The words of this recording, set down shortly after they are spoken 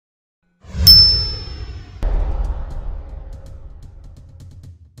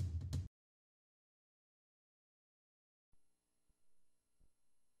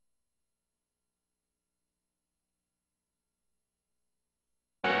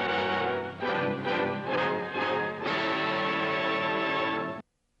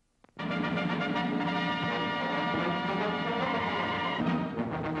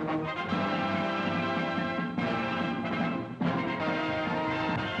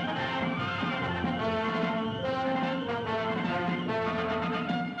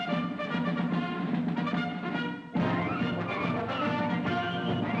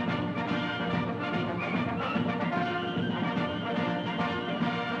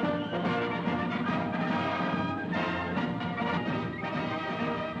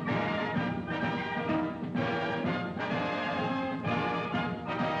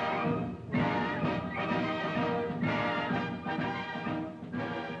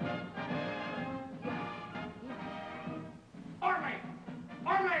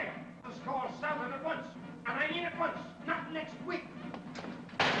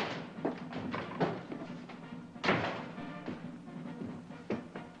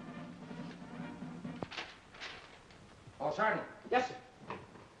Oh, Sergeant. Yes, sir.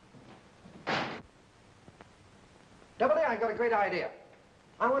 Doubleday, I got a great idea.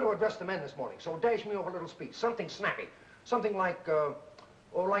 I want to address the men this morning, so dash me over a little speech, something snappy. Something like,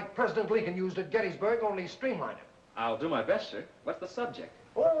 like President Lincoln used at Gettysburg, only streamlined it. I'll do my best, sir. What's the subject?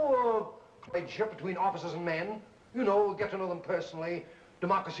 Oh, relationship between officers and men. You know, get to know them personally,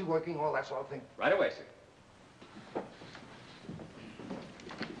 democracy working, all that sort of thing. Right away, sir.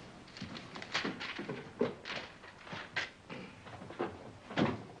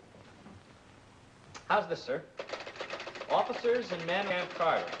 How's this, sir? Officers and men of Camp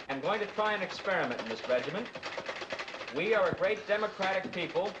Carter. I'm going to try an experiment in this regiment. We are a great democratic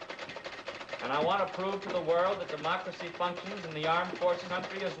people, and I want to prove to the world that democracy functions in the armed forces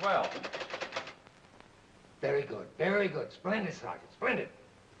country as well. Very good, very good. Splendid, Sergeant, splendid.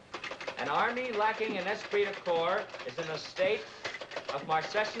 An army lacking an esprit de corps is in a state of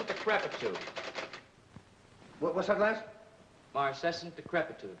marcescent decrepitude. What's that last? Marcescent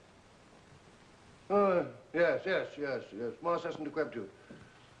decrepitude. Yes. Marcescent decrepitude.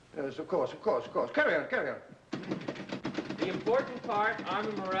 Yes, of course. Carry on. The important part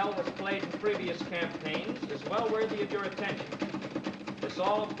Army morale has played in previous campaigns is well worthy of your attention. This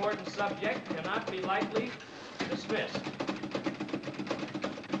all-important subject cannot be lightly dismissed.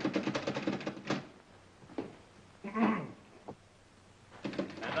 And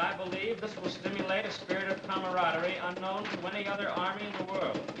I believe this will stimulate a spirit of camaraderie unknown to any other army in the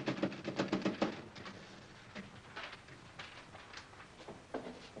world.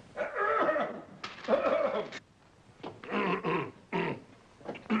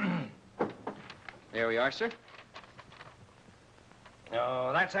 There we are, sir.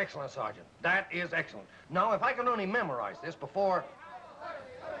 Oh, that's excellent, Sergeant. That is excellent. Now, if I can only memorize this before...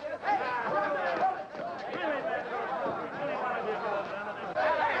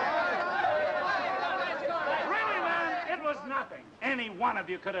 Nothing. Any one of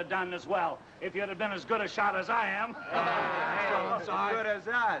you could have done as well if you'd have been as good a shot as I am. As good as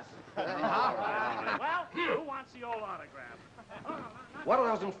us. Well, who wants the old autograph? What are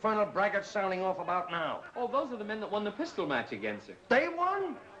those infernal braggarts sounding off about now? Oh, those are the men that won the pistol match again, sir. They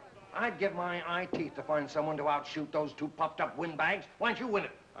won? I'd give my eye teeth to find someone to outshoot those two puffed-up windbags. Why don't you win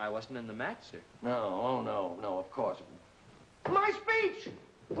it? I wasn't in the match, sir. No, no, of course. My speech!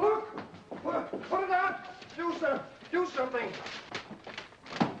 Look! Put it out! Do something!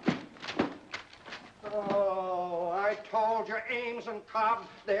 Oh, I told you, Ames and Cobb,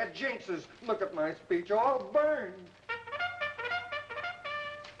 they're jinxes. Look at my speech, all burned.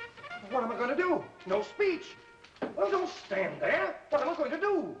 What am I going to do? No speech. Well, don't stand there. What am I going to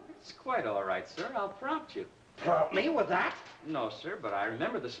do? It's quite all right, sir. I'll prompt you. Prompt me with that? No, sir, but I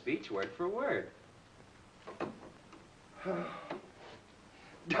remember the speech word for word.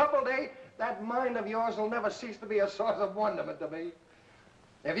 Doubleday, that mind of yours will never cease to be a source of wonderment to me.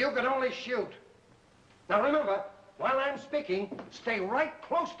 If you could only shoot. Now remember, while I'm speaking, stay right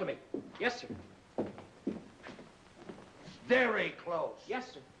close to me. Yes, sir. Very close.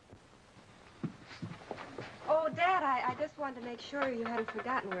 Yes, sir. Oh, Dad, I just wanted to make sure you hadn't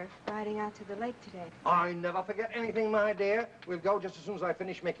forgotten we're riding out to the lake today. I never forget anything, my dear. We'll go just as soon as I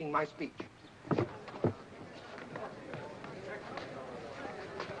finish making my speech.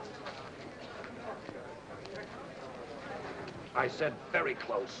 I said very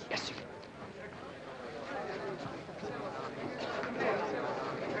close. Yes, sir.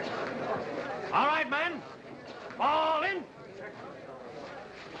 All right, men. Fall in.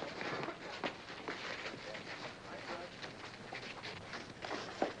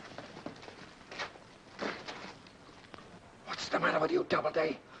 What's the matter with you,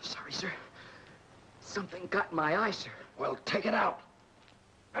 Doubleday? Sorry, sir. Something got in my eye, sir. Well, take it out.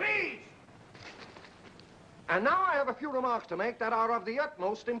 At ease! And now I have a few remarks to make that are of the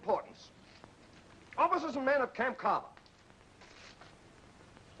utmost importance. Officers and men of Camp Cobb.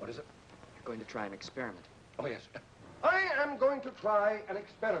 What is it? You're going to try an experiment. Oh, yes. I am going to try an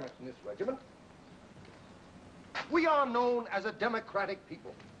experiment in this regiment. We are known as a democratic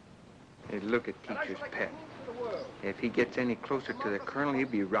people. Hey, look at teacher's pet. If he gets any closer to the colonel, he'll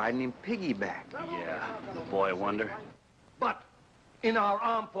be riding him piggyback. Yeah, the boy wonder. But in our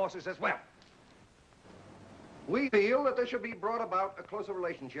armed forces as well. We feel that there should be brought about a closer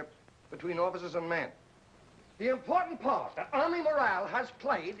relationship between officers and men. The important part that Army morale has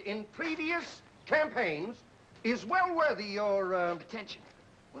played in previous campaigns is well worthy your, Attention.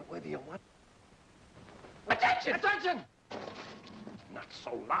 Well worthy your what? Attention! Attention! Not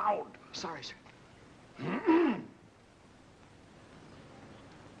so loud. Sorry, sir.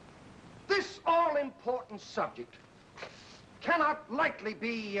 This all-important subject cannot likely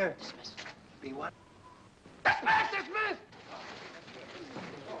be, Dismissed. Be what? Dismiss! Dismiss!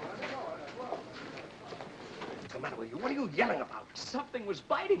 What's the matter with you? What are you yelling about? Something was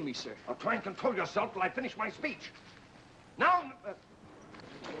biting me, sir. I'll try and control yourself till I finish my speech. Now,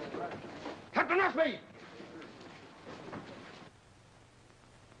 Captain Rusby!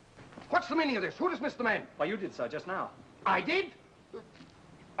 What's the meaning of this? Who dismissed the man? Why, you did, sir, just now. I did?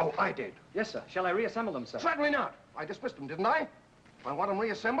 Oh, I did. Yes, sir. Shall I reassemble them, sir? Certainly not. I dismissed them, didn't I? If I want them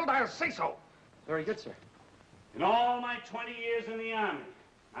reassembled, I'll say so. Very good, sir. In all my 20 years in the Army,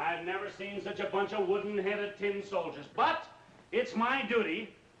 I've never seen such a bunch of wooden-headed tin soldiers. But it's my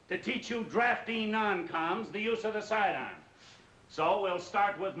duty to teach you drafty non-coms the use of the sidearm. So we'll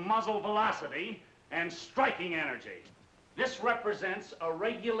start with muzzle velocity and striking energy. This represents a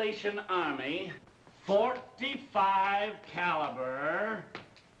regulation Army 45 caliber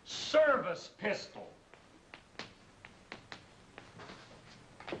service pistol.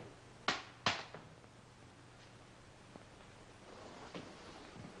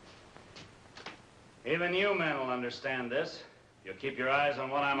 Even you men will understand this. You'll keep your eyes on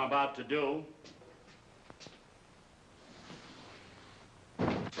what I'm about to do.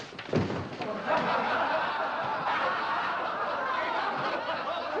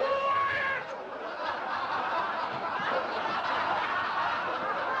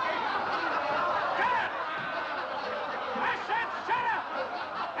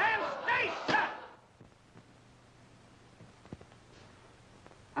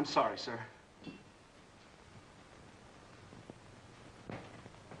 I'm sorry, sir.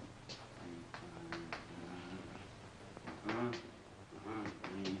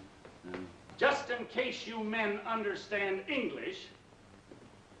 Just in case you men understand English,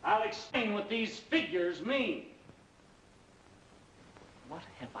 I'll explain what these figures mean. What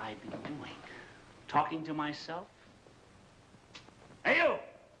have I been doing? Talking to myself? Hey, you!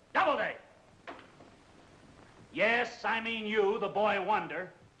 Doubleday! Yes, I mean you, the boy wonder.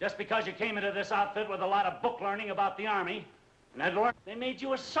 Just because you came into this outfit with a lot of book learning about the Army, and had learned, they made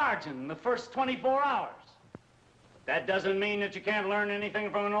you a sergeant in the first 24 hours. But that doesn't mean that you can't learn anything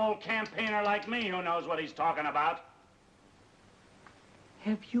from an old campaigner like me who knows what he's talking about.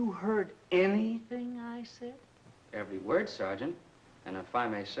 Have you heard anything I said? Every word, Sergeant. And if I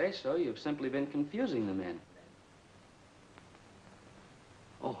may say so, you've simply been confusing the men.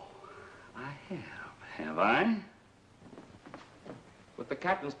 Oh, I have I? With the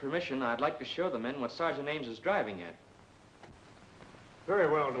captain's permission, I'd like to show the men what Sergeant Ames is driving at. Very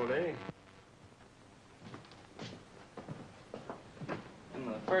well, Doubleday. In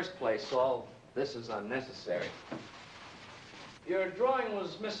the first place, all this is unnecessary. Your drawing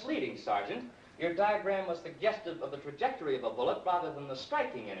was misleading, Sergeant. Your diagram was suggestive of the trajectory of a bullet rather than the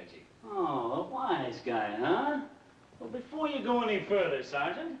striking energy. Oh, a wise guy, huh? Well, before you go any further,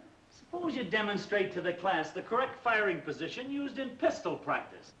 Sergeant, suppose you demonstrate to the class the correct firing position used in pistol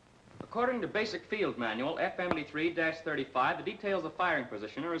practice. According to Basic Field Manual, FMD3-35, the details of firing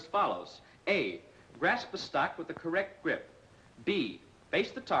position are as follows. A, grasp the stock with the correct grip. B,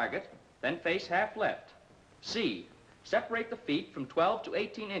 face the target, then face half left. C, separate the feet from 12 to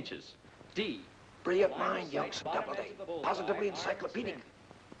 18 inches. D, Brilliant mind, youngster Doubleday. Positively encyclopedic.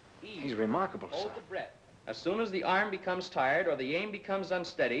 E, He's remarkable, sir. hold the breath. As soon as the arm becomes tired or the aim becomes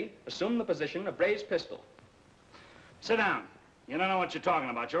unsteady, assume the position of raised pistol. Sit down. You don't know what you're talking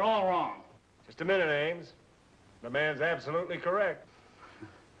about. You're all wrong. Just a minute, Ames. The man's absolutely correct.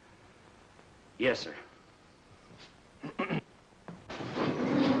 Yes, sir.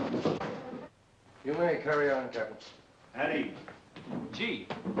 You may carry on, Captain. Eddie. G,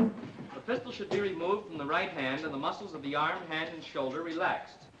 the pistol should be removed from the right hand and the muscles of the arm, hand, and shoulder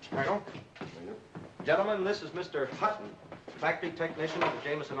relaxed. Colonel? Gentlemen, this is Mr. Hutton, factory technician of the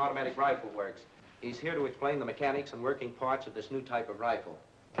Jameson Automatic Rifle Works. He's here to explain the mechanics and working parts of this new type of rifle.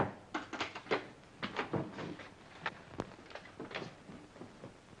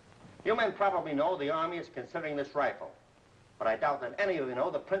 You men probably know the Army is considering this rifle, but I doubt that any of you know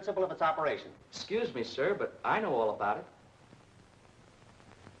the principle of its operation. Excuse me, sir, but I know all about it.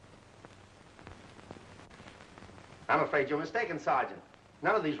 I'm afraid you're mistaken, Sergeant.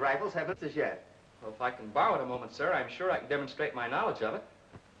 None of these rifles have this as yet. Well, if I can borrow it a moment, sir, I'm sure I can demonstrate my knowledge of it.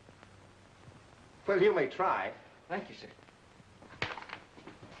 Well, you may try. Thank you, sir.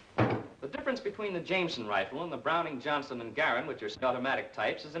 The difference between the Jameson rifle and the Browning, Johnson, and Garand, which are automatic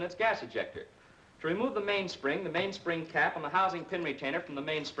types, is in its gas ejector. To remove the mainspring cap, and the housing pin retainer from the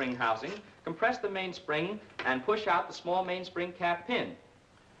mainspring housing, compress the mainspring and push out the small mainspring cap pin.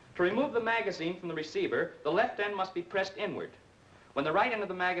 To remove the magazine from the receiver, the left end must be pressed inward. When the right end of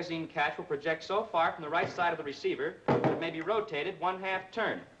the magazine catch will project so far from the right side of the receiver, it may be rotated 1/2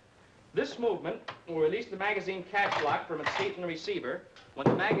 turn. This movement will release the magazine catch lock from its seat in the receiver. When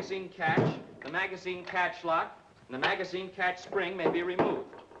the magazine catch lock, and the magazine catch spring may be removed.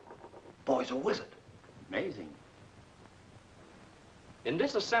 Boy's a wizard. Amazing. In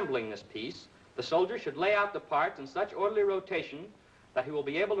disassembling this piece, the soldier should lay out the parts in such orderly rotation that he will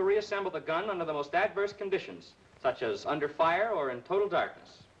be able to reassemble the gun under the most adverse conditions, such as under fire or in total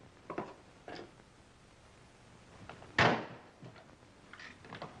darkness.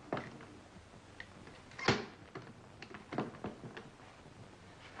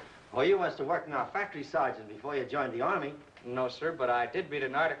 Well, you must have worked in our factory, Sergeant, before you joined the Army. No, sir, but I did read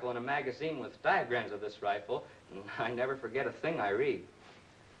an article in a magazine with diagrams of this rifle, and I never forget a thing I read.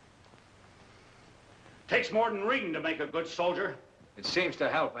 Takes more than reading to make a good soldier. It seems to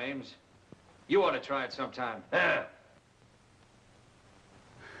help, Ames. You ought to try it sometime.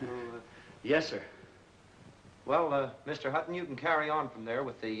 Yes, sir. Well, Mr. Hutton, you can carry on from there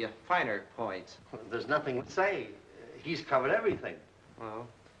with the finer points. There's nothing to say. He's covered everything. Well,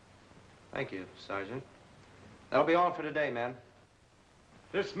 thank you, Sergeant. That'll be all for today, men.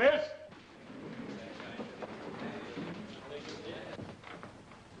 Dismiss.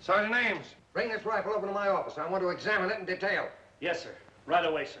 Sergeant Ames, bring this rifle over to my office. I want to examine it in detail. Yes, sir. Right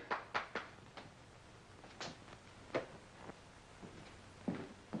away, sir.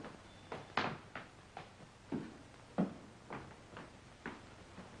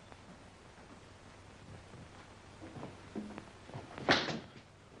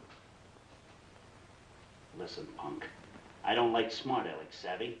 Listen, punk. I don't like smart Alex,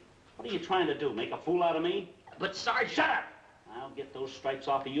 savvy? What are you trying to do, make a fool out of me? But, Sergeant... Shut up! I'll get those stripes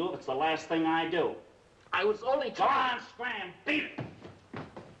off of you if it's the last thing I do. I was only Go on, scram! Beat it!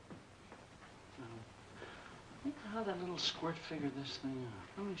 Look how that little squirt figured this thing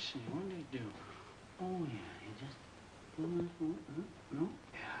out. Let me see, what did he do? Oh, yeah, he just... No?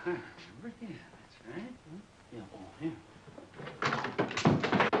 Yeah, I remember. Yeah, that's right. Yeah, oh, here.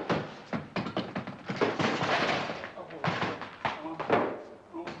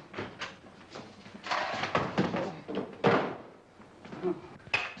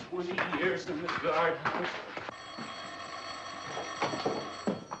 In the guard.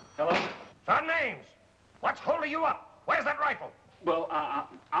 Hello? Sergeant Ames, what's holding you up? Where's that rifle? Well,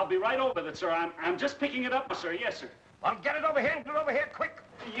 I'll be right over with it, sir. I'm just picking it up, sir. Yes, sir. Well, get it over here and get it over here quick.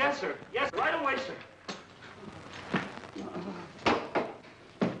 Yes, sir. Yes, right away, sir.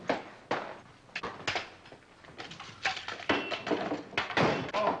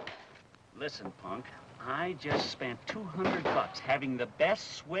 Oh. Listen, punk. I just spent $200 having the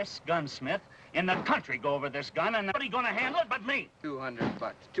best Swiss gunsmith in the country go over this gun, and nobody gonna handle it but me.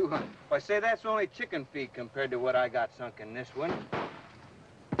 $200. 200. Why, say that's only chicken feed compared to what I got sunk in this one.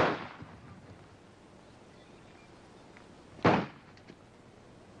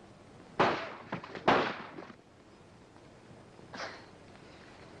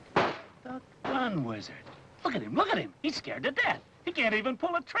 The gun wizard. Look at him, look at him. He's scared to death. He can't even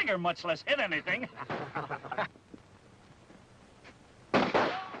pull a trigger, much less hit anything.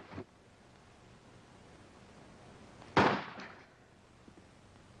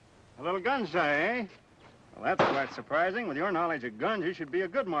 A little gunshy, eh? Well, that's quite surprising. With your knowledge of guns, you should be a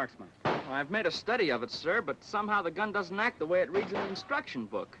good marksman. Well, I've made a study of it, sir, but somehow the gun doesn't act the way it reads in the instruction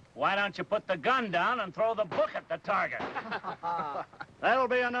book. Why don't you put the gun down and throw the book at the target? That'll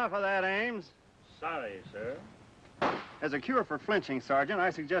be enough of that, Ames. Sorry, sir. As a cure for flinching, Sergeant,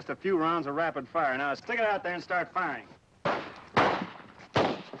 I suggest a few rounds of rapid fire. Now, stick it out there and start firing.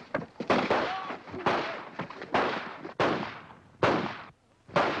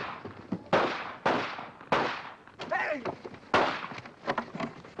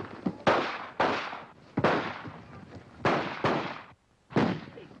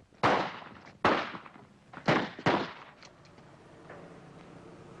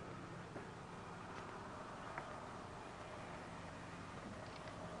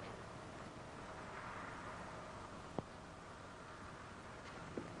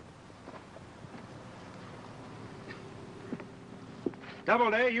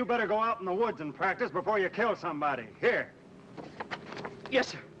 Doubleday, you better go out in the woods and practice before you kill somebody. Here. Yes,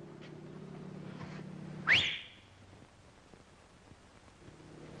 sir.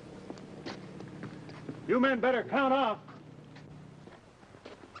 You men better count off.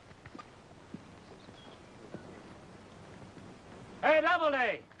 Hey,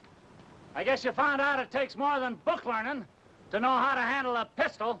 Doubleday! I guess you found out it takes more than book learning to know how to handle a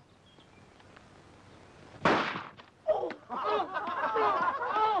pistol.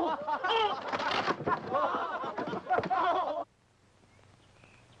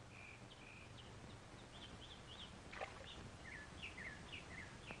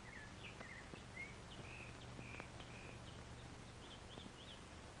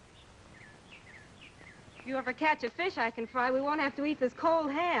 If you ever catch a fish I can fry, we won't have to eat this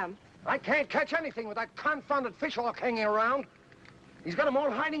cold ham. I can't catch anything with that confounded fish hawk hanging around. He's got them all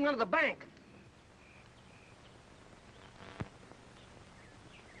hiding under the bank.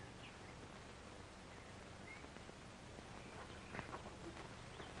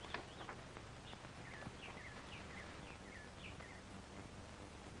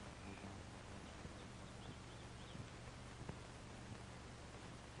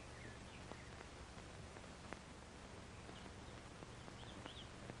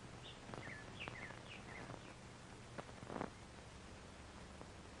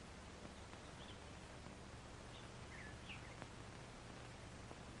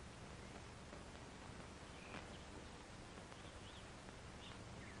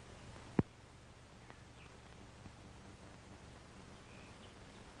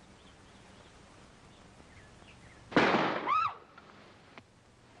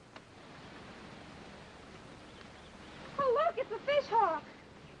 Look, it's a fish hawk.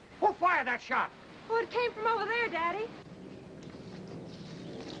 Who fired that shot? Oh, it came from over there, Daddy.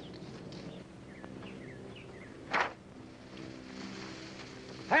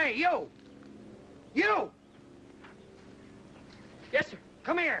 Hey, you! You! Yes, sir.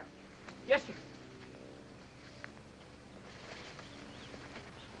 Come here. Yes, sir.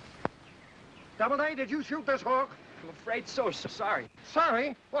 Doubleday, did you shoot this hawk? I'm afraid so, sir. Sorry.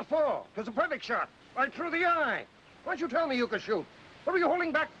 Sorry? What for? It was a perfect shot. Right through the eye. Why don't you tell me you could shoot? What were you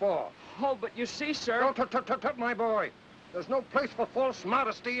holding back for? Oh, but you see, sir... Don't tut, my boy. There's no place for false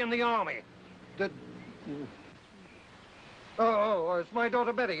modesty in the Army. Did... Oh, it's my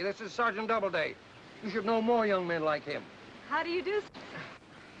daughter Betty. This is Sergeant Doubleday. You should know more young men like him. How do you do?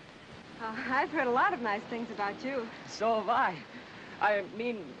 I've heard a lot of nice things about you. So have I. I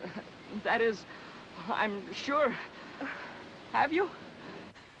mean, that is, I'm sure. Have you?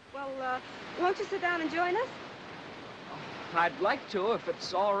 Well, won't you sit down and join us? I'd like to, if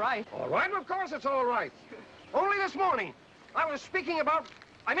it's all right. All right, of course it's all right. Only this morning, I was speaking about...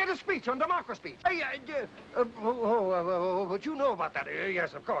 I made a speech on democracy. But you know about that.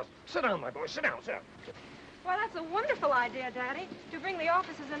 Yes, of course. Sit down, my boy. Sit down, sir. Well, that's a wonderful idea, Daddy, to bring the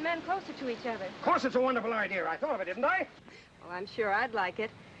officers and men closer to each other. Of course it's a wonderful idea. I thought of it, didn't I? Well, I'm sure I'd like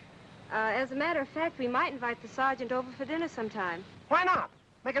it. As a matter of fact, we might invite the sergeant over for dinner sometime. Why not?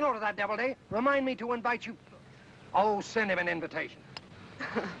 Make a note of that, Doubleday. Remind me to invite you. Oh, send him an invitation.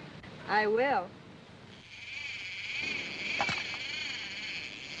 I will.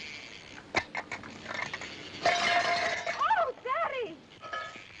 Oh, Daddy!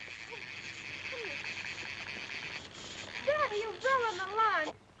 Daddy, you've ruined the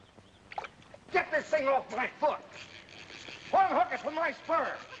line. Get this thing off my foot. Unhook it from my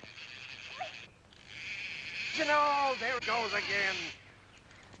spur. You know, there it goes again.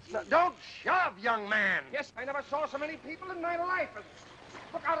 Now, don't shove, young man. Yes, I never saw so many people in my life.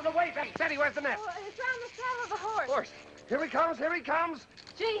 Look out of the way, Betty. Where's the nest? Oh, it's on the saddle of the horse. Horse. Here he comes, here he comes.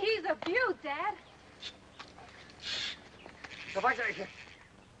 Gee, he's a beaut, Dad. If I can...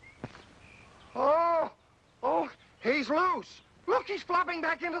 Oh, he's loose. Look, he's flopping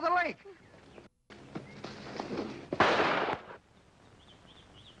back into the lake.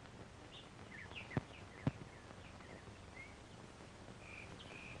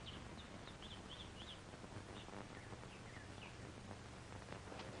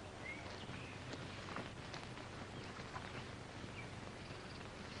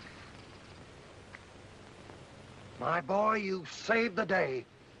 My boy, you've saved the day.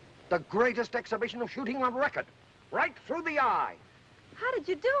 The greatest exhibition of shooting on record. Right through the eye. How did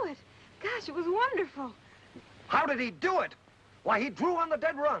you do it? Gosh, it was wonderful. How did he do it? Why, he drew on the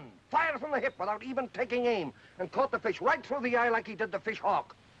dead run, fired from the hip without even taking aim, and caught the fish right through the eye like he did the fish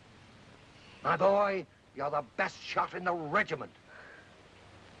hawk. My boy, you're the best shot in the regiment.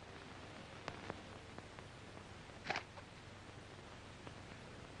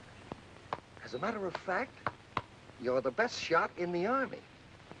 As a matter of fact, you're the best shot in the Army.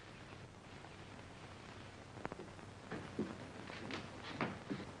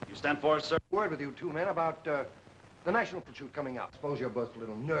 You stand for it, sir? Word with you two men about the national pursuit coming up. Suppose you're both a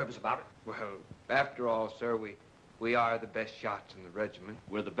little nervous about it. Well, after all, sir, we are the best shots in the regiment.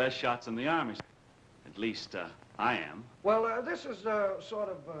 We're the best shots in the Army. At least, I am. Well, this is sort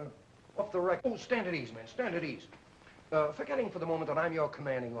of off the record. Oh, stand at ease, men. Stand at ease. Forgetting for the moment that I'm your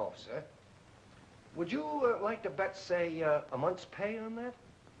commanding officer, would you like to bet, say, a month's pay on that?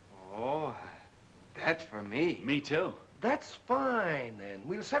 Oh, that's for me. Me too. That's fine, then.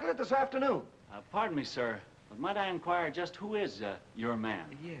 We'll settle it this afternoon. Pardon me, sir, but might I inquire just who is your man?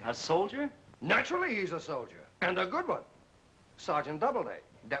 Yeah. A soldier? Naturally, he's a soldier. And a good one. Sergeant Doubleday.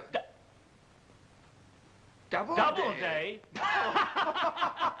 Doubleday?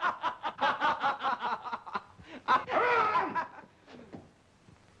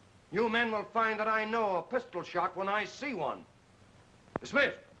 You men will find that I know a pistol shot when I see one.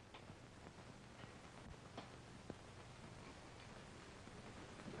 Dismissed.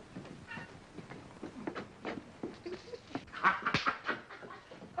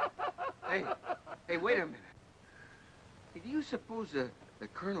 Hey, wait a minute. Hey, do you suppose the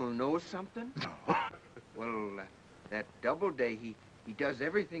colonel knows something? Well, that Doubleday, he does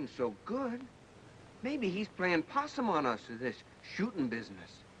everything so good. Maybe he's playing possum on us with this shooting business.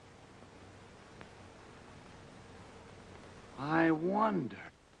 I wonder.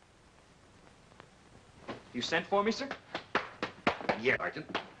 You sent for me, sir? Yeah,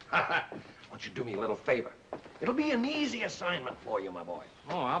 Sergeant. Why don't you do me a little favor? It'll be an easy assignment for you, my boy.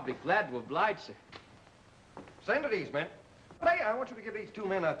 Oh, I'll be glad to oblige, sir. Send it ease, men. Today, I want you to give these two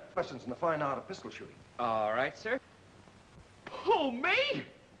men lessons in the fine art of pistol shooting. All right, sir. Oh, me?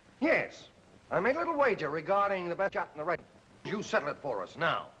 Yes. I made a little wager regarding the best shot in the regiment. You settle it for us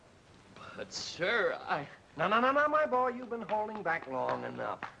now. But, sir, I... No, my boy. You've been holding back long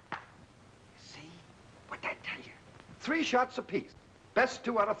enough. See? What'd that tell you? 3 shots apiece. Best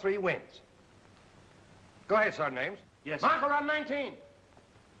 2 out of 3 wins. Go ahead, Sergeant Ames. Yes, Mark around 19.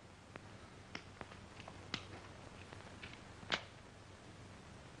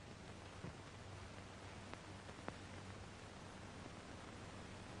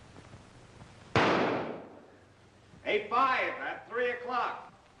 A5 at 3 o'clock.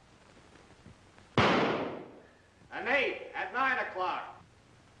 An 8 at 9 o'clock.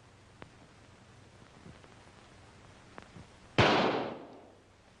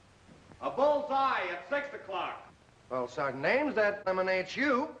 A bullseye at 6 o'clock. Well, Sergeant Ames, that emanates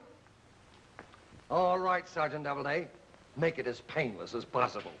you. All right, Sergeant Doubleday. Make it as painless as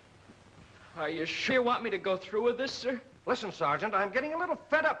possible. Are you sure you want me to go through with this, sir? Listen, Sergeant, I'm getting a little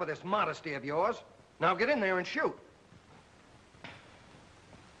fed up with this modesty of yours. Now get in there and shoot.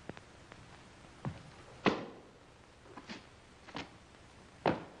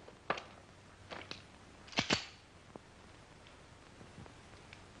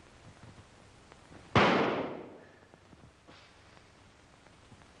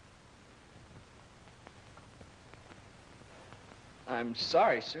 I'm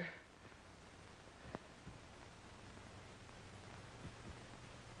sorry, sir.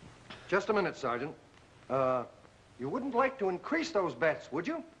 Just a minute, Sergeant. You wouldn't like to increase those bets, would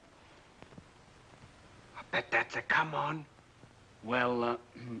you? I bet that's a come on. Well,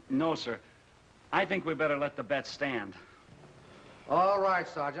 no, sir. I think we better let the bet stand. All right,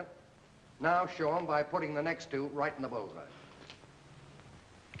 Sergeant. Now show them by putting the next 2 right in the bullseye.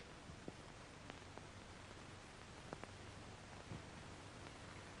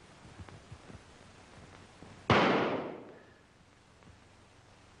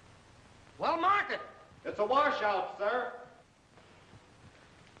 Well, mark it. It's a washout, sir.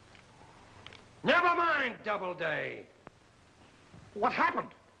 Never mind, Doubleday. What happened?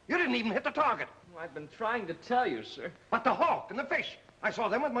 You didn't even hit the target. Well, I've been trying to tell you, sir. But the hawk and the fish, I saw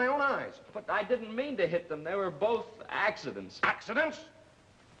them with my own eyes. But I didn't mean to hit them. They were both accidents. Accidents?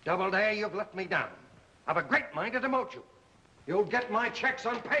 Doubleday, you've let me down. I've a great mind to demote you. You'll get my checks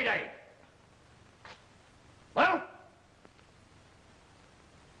on payday. Well?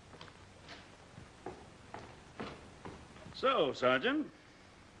 So, Sergeant,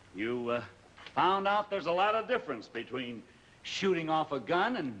 you found out there's a lot of difference between shooting off a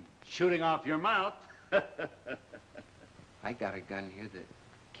gun and shooting off your mouth. I got a gun here that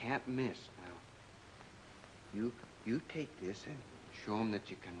can't miss now. You take this and show them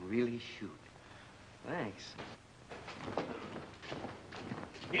that you can really shoot. Thanks.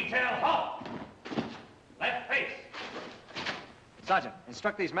 Detail, halt! Left face. Sergeant,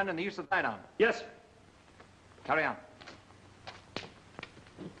 instruct these men in the use of the sidearm. Yes, sir. Carry on.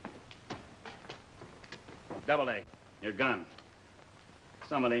 Doubleday, your gun.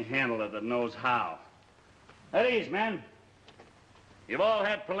 Somebody handle it that knows how. At ease, men. You've all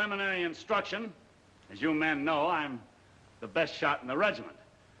had preliminary instruction. As you men know, I'm the best shot in the regiment.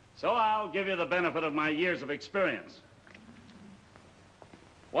 So I'll give you the benefit of my years of experience.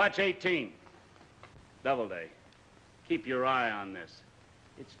 Watch 18. Doubleday, keep your eye on this.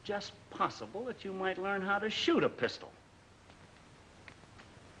 It's just possible that you might learn how to shoot a pistol.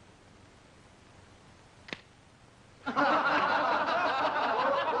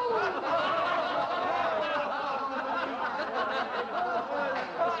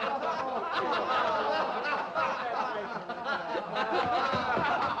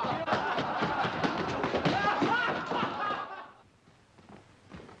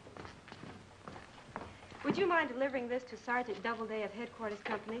 Would you delivering this to Sergeant Doubleday of Headquarters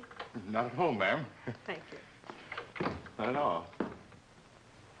Company? Not at all, ma'am. Thank you. Not at all.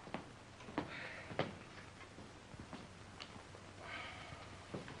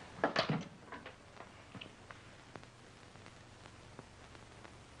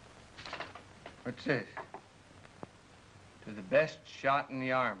 What's this? To the best shot in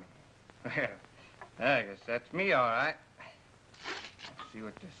the Army. Well, I guess that's me, all right. Let's see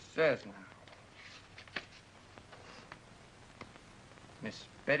what this says now. Miss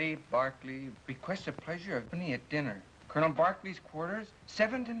Betty Barkley requests the pleasure of company at dinner. Colonel Barkley's quarters,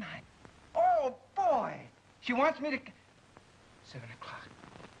 7 to 9. Oh, boy! She wants me to... 7 o'clock.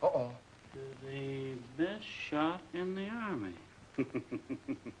 Uh-oh. The best shot in the Army.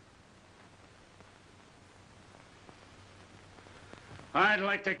 I'd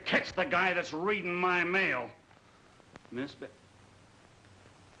like to catch the guy that's reading my mail. Miss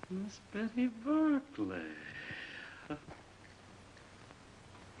Betty Barkley.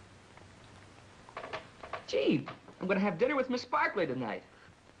 Gee, I'm going to have dinner with Miss Barkley tonight.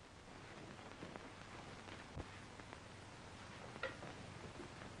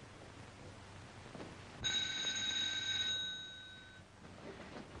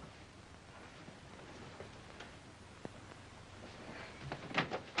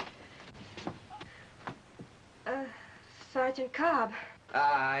 Sergeant Cobb.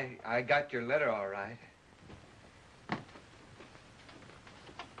 I got your letter all right.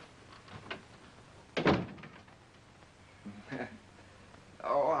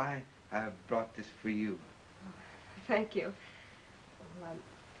 Oh, I brought this for you. Thank you. Well,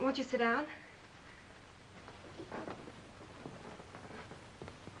 won't you sit down?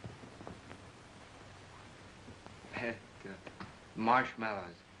 Marshmallows.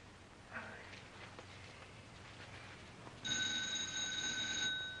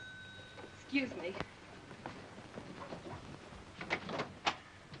 Excuse me.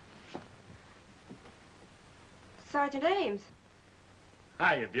 Sergeant Ames.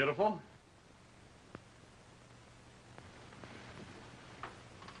 Hiya, beautiful.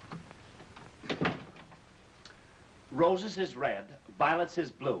 Roses is red, violets is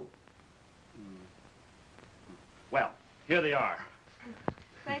blue. Well, here they are.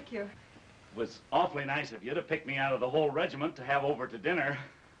 Thank you. It was awfully nice of you to pick me out of the whole regiment to have over to dinner.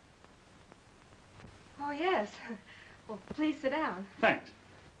 Oh, yes. Well, please sit down. Thanks.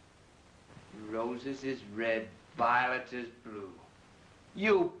 Roses is red, violets is blue.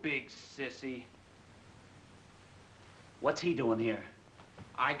 You big sissy. What's he doing here?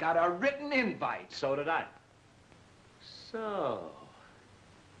 I got a written invite. So did I. So,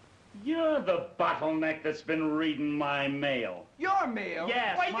 you're the bottleneck that's been reading my mail. Your mail?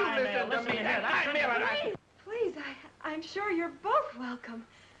 Yes, Why, my you mail. listen to me. My mail. Please, I'm sure you're both welcome.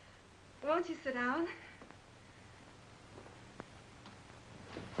 Won't you sit down?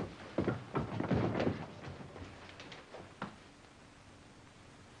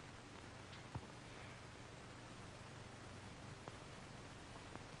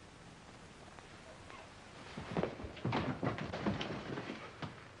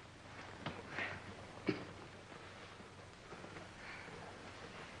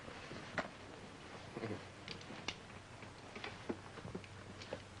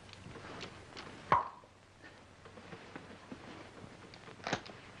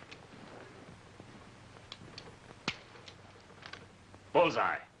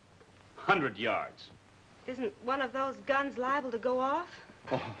 Bullseye. 100 yards. Isn't one of those guns liable to go off?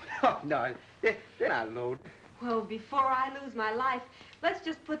 Oh, no, they're not loaded. Well, before I lose my life, let's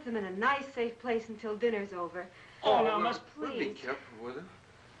just put them in a nice, safe place until dinner's over. Oh, now, Miss... We'll be careful with them.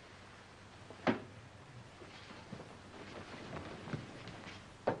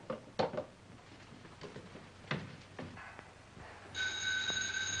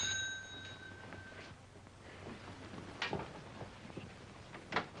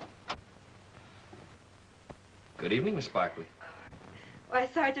 Good evening, Miss Barkley. Why,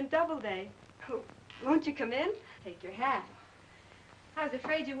 Sergeant Doubleday. Won't you come in? Take your hat. I was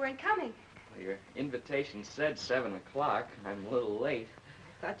afraid you weren't coming. Well, your invitation said 7 o'clock. I'm a little late.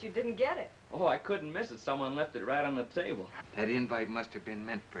 I thought you didn't get it. Oh, I couldn't miss it. Someone left it right on the table. That invite must have been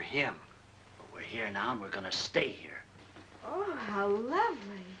meant for him. But we're here now, and we're gonna stay here. Oh, how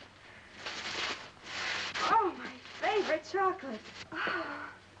lovely. Oh, my favorite chocolate.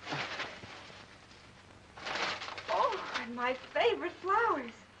 Oh, and my favorite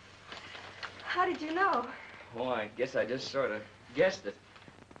flowers. How did you know? Oh, I guess I just sort of guessed it.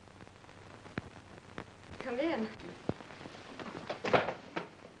 Come in.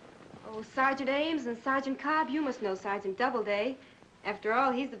 Oh, Sergeant Ames and Sergeant Cobb, you must know Sergeant Doubleday. After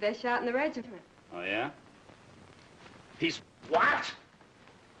all, he's the best shot in the regiment. Oh, yeah? He's what?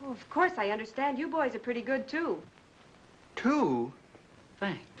 Oh, of course, I understand. You boys are pretty good, too. Two?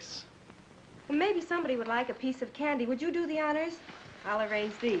 Thanks. Well, maybe somebody would like a piece of candy. Would you do the honors? I'll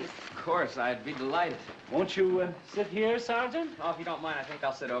arrange these. Of course, I'd be delighted. Won't you sit here, Sergeant? Oh, if you don't mind, I think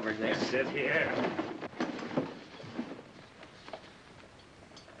I'll sit over here. Sit here.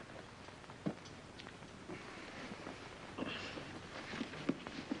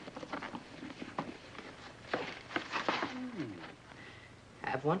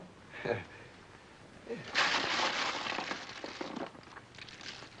 Have one?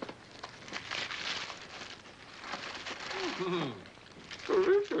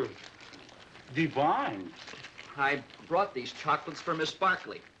 Delicious. Divine. I brought these chocolates for Miss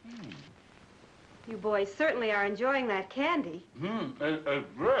Barkley. You boys certainly are enjoying that candy. It's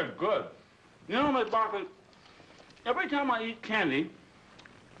very good. You know, Miss Barkley, every time I eat candy,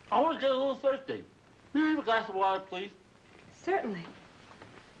 I always get a little thirsty. May I have a glass of water, please? Certainly.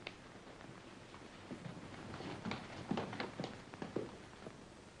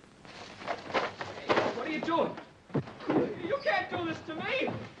 Hey, what are you doing? You can't do this to me!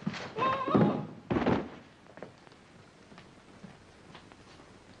 Oh!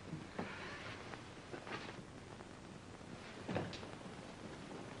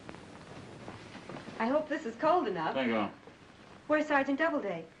 I hope this is cold enough. Thank you. Where's Sergeant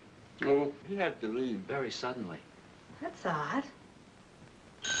Doubleday? Oh, he had to leave very suddenly. That's odd.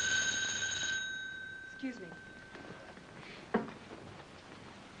 Excuse me.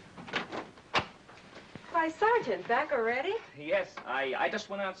 Why, Sergeant, back already? Yes, I just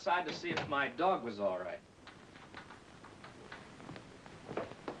went outside to see if my dog was all right.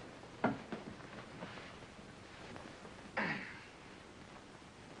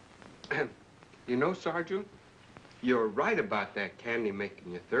 You know, Sergeant, you're right about that candy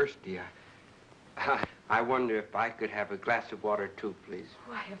making you thirsty. I wonder if I could have a glass of water, too, please.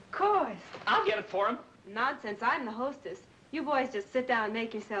 Why, of course. I'll get it for him. Nonsense, I'm the hostess. You boys just sit down and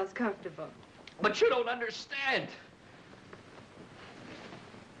make yourselves comfortable. But you don't understand.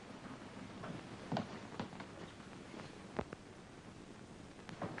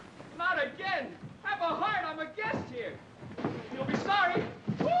 Not again! Have a heart, I'm a guest here. You'll be sorry.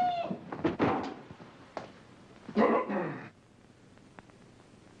 Woo!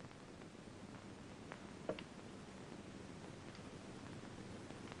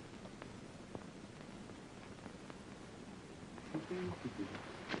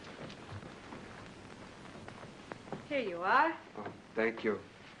 Here you are. Oh, thank you.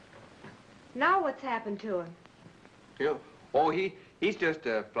 Now what's happened to him? Yeah. Oh, he's just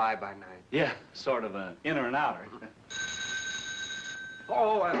a fly-by-night. Yeah, sort of an inner and outer.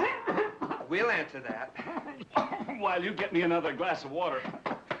 Oh, we'll answer that. While you get me another glass of water.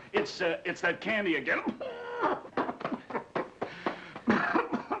 It's that candy again.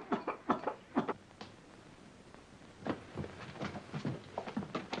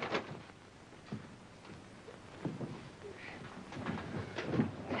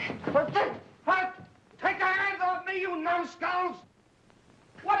 Take your hands off me, you numbskulls!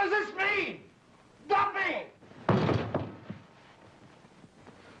 What does this mean? Stop me!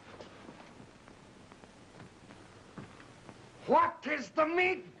 What is the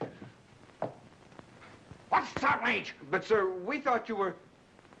meat? What's the outrage? But, sir, we thought you were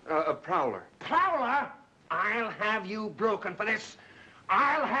a prowler. Prowler? I'll have you broken for this.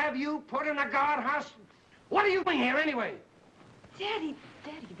 I'll have you put in a guardhouse. What are you doing here, anyway? Daddy,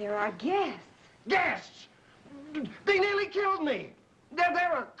 there are guests. Guests? They nearly killed me. There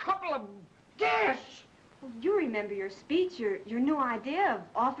are a couple of guests. Well, you remember your speech, your new idea of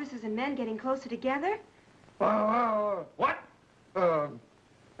officers and men getting closer together? What? Oh,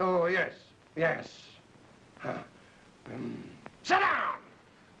 yes. Sit down!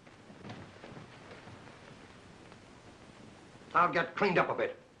 I'll get cleaned up a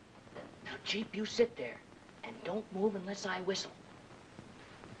bit. Now, Jeep, you sit there and don't move unless I whistle.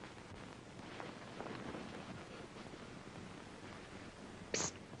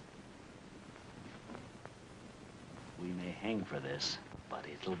 We may hang for this, but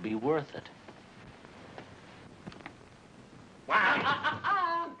it'll be worth it.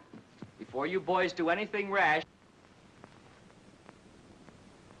 Wow! Before you boys do anything rash,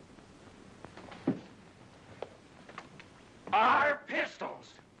 Our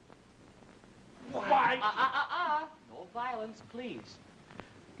pistols! Why? No violence, please.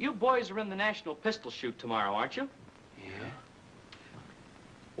 You boys are in the National Pistol Shoot tomorrow, aren't you? Yeah?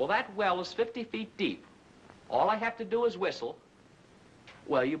 Well, that well is 50 feet deep. All I have to do is whistle.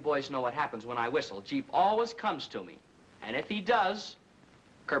 Well, you boys know what happens when I whistle. Jeep always comes to me. And if he does,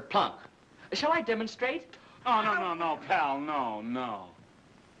 kerplunk. Shall I demonstrate? Oh, no, pal, no.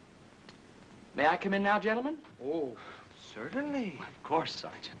 May I come in now, gentlemen? Oh, certainly. Of course,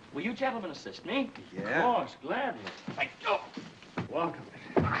 Sergeant. Will you gentlemen assist me? Yeah. Of course, gladly. Thank you. Welcome.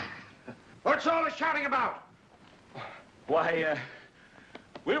 What's all the shouting about? Why,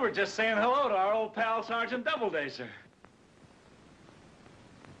 we were just saying hello to our old pal, Sergeant Doubleday, sir.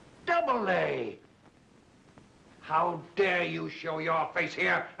 Doubleday! How dare you show your face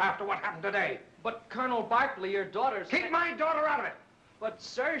here after what happened today? But, Colonel Barkley, your daughter's... Keep my daughter out of it! But,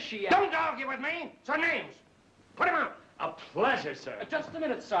 sir, she... Don't argue with me! Sergeant Ames! Put him out! A pleasure, sir. Just a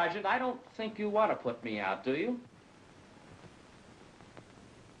minute, Sergeant. I don't think you want to put me out, do you?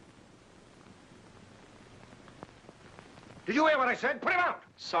 Did you hear what I said? Put him out!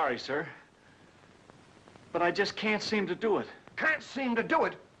 Sorry, sir. But I just can't seem to do it. Can't seem to do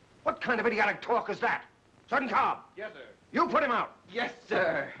it? What kind of idiotic talk is that? Sergeant Cobb! Yes, sir. You put him out! Yes,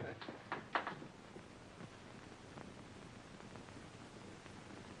 sir.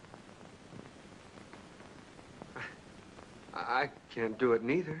 I can't do it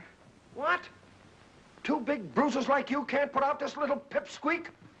neither. What? Two big bruises like you can't put out this little pipsqueak?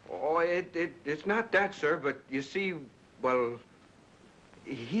 Oh, it's not that, sir, but you see, well,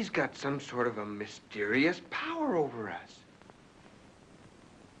 he's got some sort of a mysterious power over us.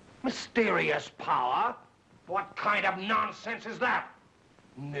 Mysterious power? What kind of nonsense is that?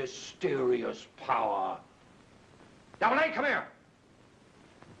 Mysterious power. Doubleday, come here.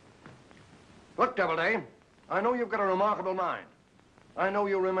 Look, Doubleday, I know you've got a remarkable mind. I know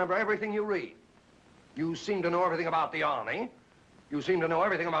you remember everything you read. You seem to know everything about the Army. You seem to know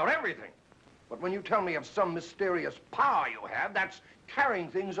everything about everything. But when you tell me of some mysterious power you have, that's carrying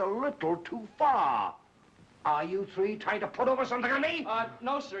things a little too far. Are you three trying to put over something on me?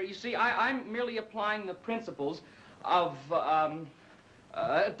 No, sir. You see, I'm merely applying the principles of,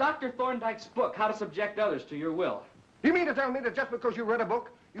 Dr. Thorndyke's book, How to Subject Others to Your Will. You mean to tell me that just because you read a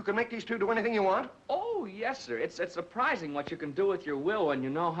book, you can make these two do anything you want? Oh, yes, sir. It's surprising what you can do with your will when you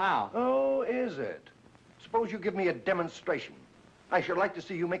know how. Oh, is it? Suppose you give me a demonstration. I should like to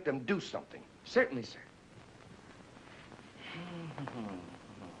see you make them do something. Certainly, sir.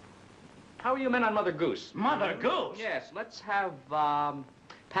 How are you men on Mother Goose? Mother Goose? Yes, let's have,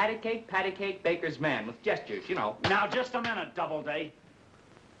 patty cake, baker's man, with gestures, you know. Now, just a minute, Doubleday.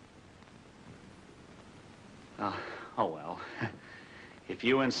 Oh, well. If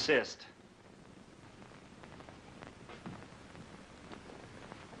you insist.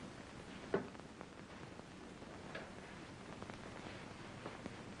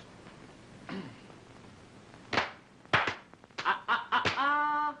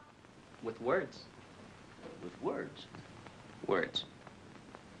 With words. With words. Words.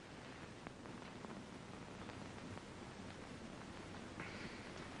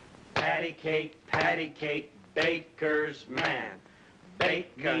 Patty cake, baker's man.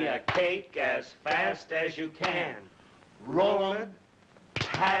 Bake me a cake as fast as you can. Roll it,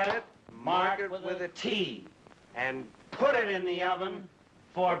 pat it, mark it with a T, and put it in the oven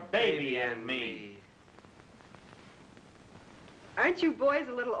for baby and me. Aren't you boys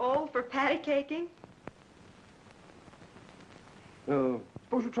a little old for patty caking?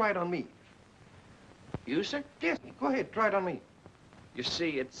 Suppose you try it on me. You, sir? Yes, go ahead, try it on me. You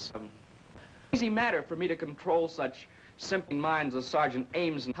see, it's an easy matter for me to control such simple minds as Sergeant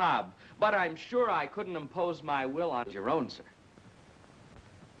Ames and Cobb, but I'm sure I couldn't impose my will on your own, sir.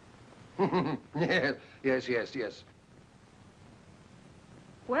 Yes.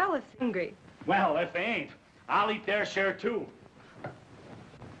 Well, if hungry. Well, if they ain't, I'll eat their share, too.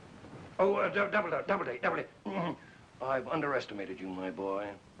 Oh, Doubleday. I've underestimated you, my boy.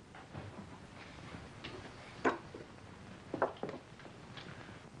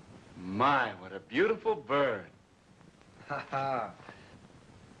 My, what a beautiful bird. Ha ha.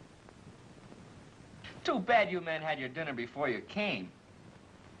 Too bad you men had your dinner before you came.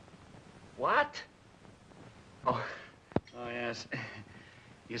 What? Oh, yes.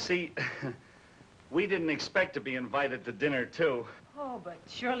 You see, we didn't expect to be invited to dinner, too. Oh, but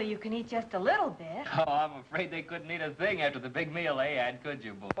surely you can eat just a little bit. Oh, I'm afraid they couldn't eat a thing after the big meal they had, could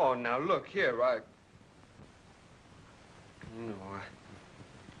you, boy? Oh, now look here, No,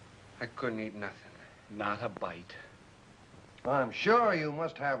 I couldn't eat nothing. Not a bite. I'm sure you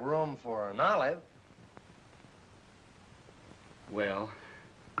must have room for an olive. Well...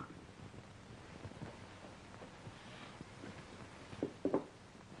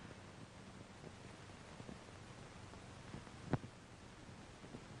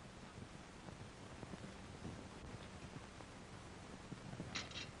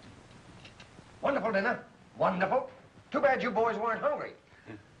 Wonderful dinner. Wonderful. Too bad you boys weren't hungry.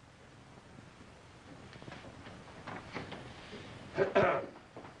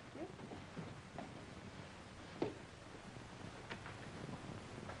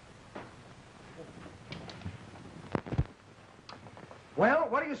 Well,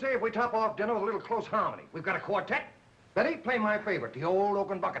 what do you say if we top off dinner with a little close harmony? We've got a quartet. Betty, play my favorite, the old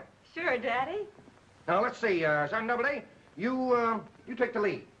oaken bucket. Sure, Daddy. Now, let's see, Sergeant Doubleday, you take the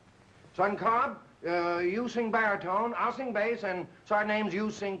lead. Sergeant Cobb, you sing baritone, I'll sing bass, and Sergeant Ames, you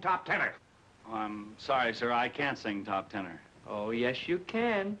sing top tenor. Oh, I'm sorry, sir. I can't sing top tenor. Oh, yes, you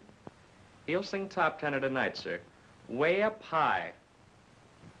can. He'll sing top tenor tonight, sir. Way up high.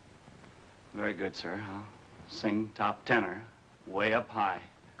 Very good, sir. I'll sing top tenor, way up high.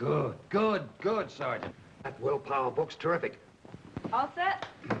 Good, good, good, Sergeant. That willpower book's terrific. All set?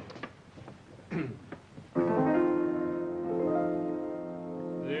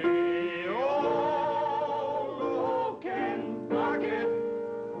 The old oaken bucket,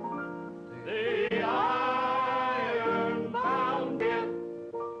 the iron-bound bit,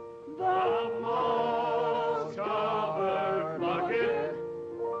 the moss-covered bucket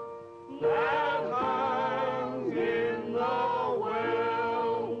that hangs in the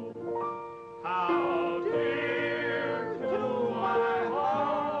well. How dear to my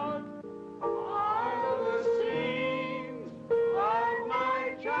heart are the scenes of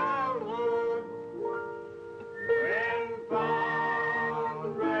my childhood, when fond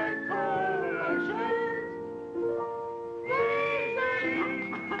recollections present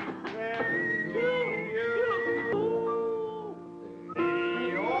them to you.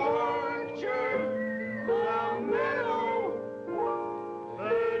 The orchard, the meadow,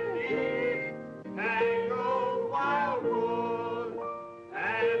 the deep tangled wildwood,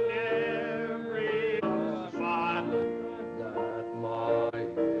 and every spot that my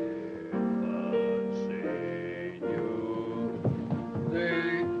infancy knew.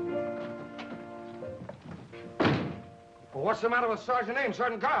 Well, what's the matter with Sergeant Ames,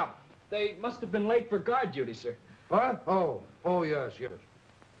 Sergeant Cobb? They must have been late for guard duty, sir. What? Oh, yes, yes.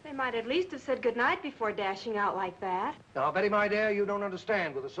 They might at least have said goodnight before dashing out like that. Now, Betty, my dear, you don't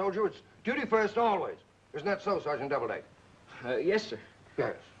understand. With a soldier, it's duty first always. Isn't that so, Sergeant Doubleday? Yes, sir.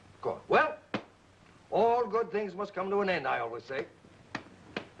 Yes, of course. Well, all good things must come to an end, I always say.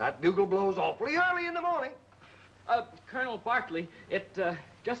 That bugle blows awfully early in the morning. Colonel Barkley, it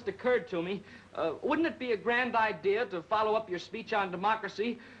just occurred to me, wouldn't it be a grand idea to follow up your speech on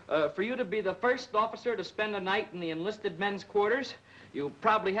democracy, for you to be the first officer to spend a night in the enlisted men's quarters? You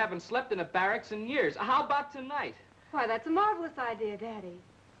probably haven't slept in a barracks in years. How about tonight? Why, that's a marvelous idea, Daddy.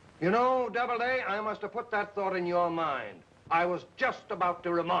 You know, Doubleday, I must have put that thought in your mind. I was just about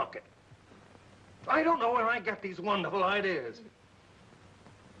to remark it. I don't know where I get these wonderful ideas.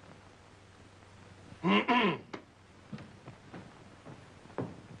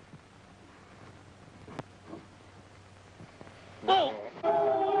 Oh!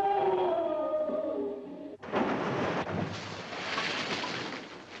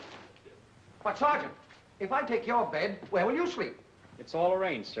 But, Sergeant, if I take your bed, where will you sleep? It's all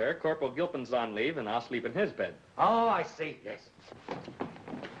arranged, sir. Corporal Gilpin's on leave, and I'll sleep in his bed. Oh, I see, yes.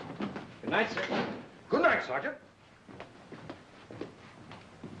 Good night, sir. Good night, Sergeant.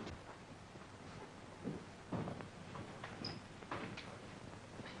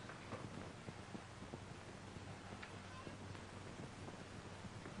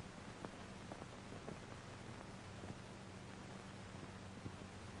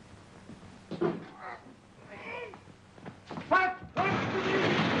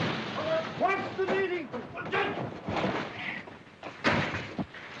 What's the meeting?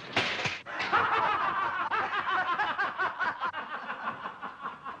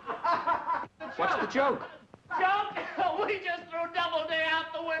 What's the joke? Joke? We just threw Doubleday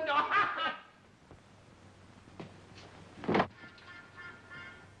out the window.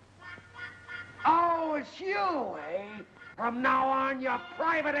 Oh, it's you, eh? From now on, you're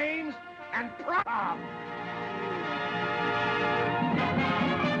Private Ames and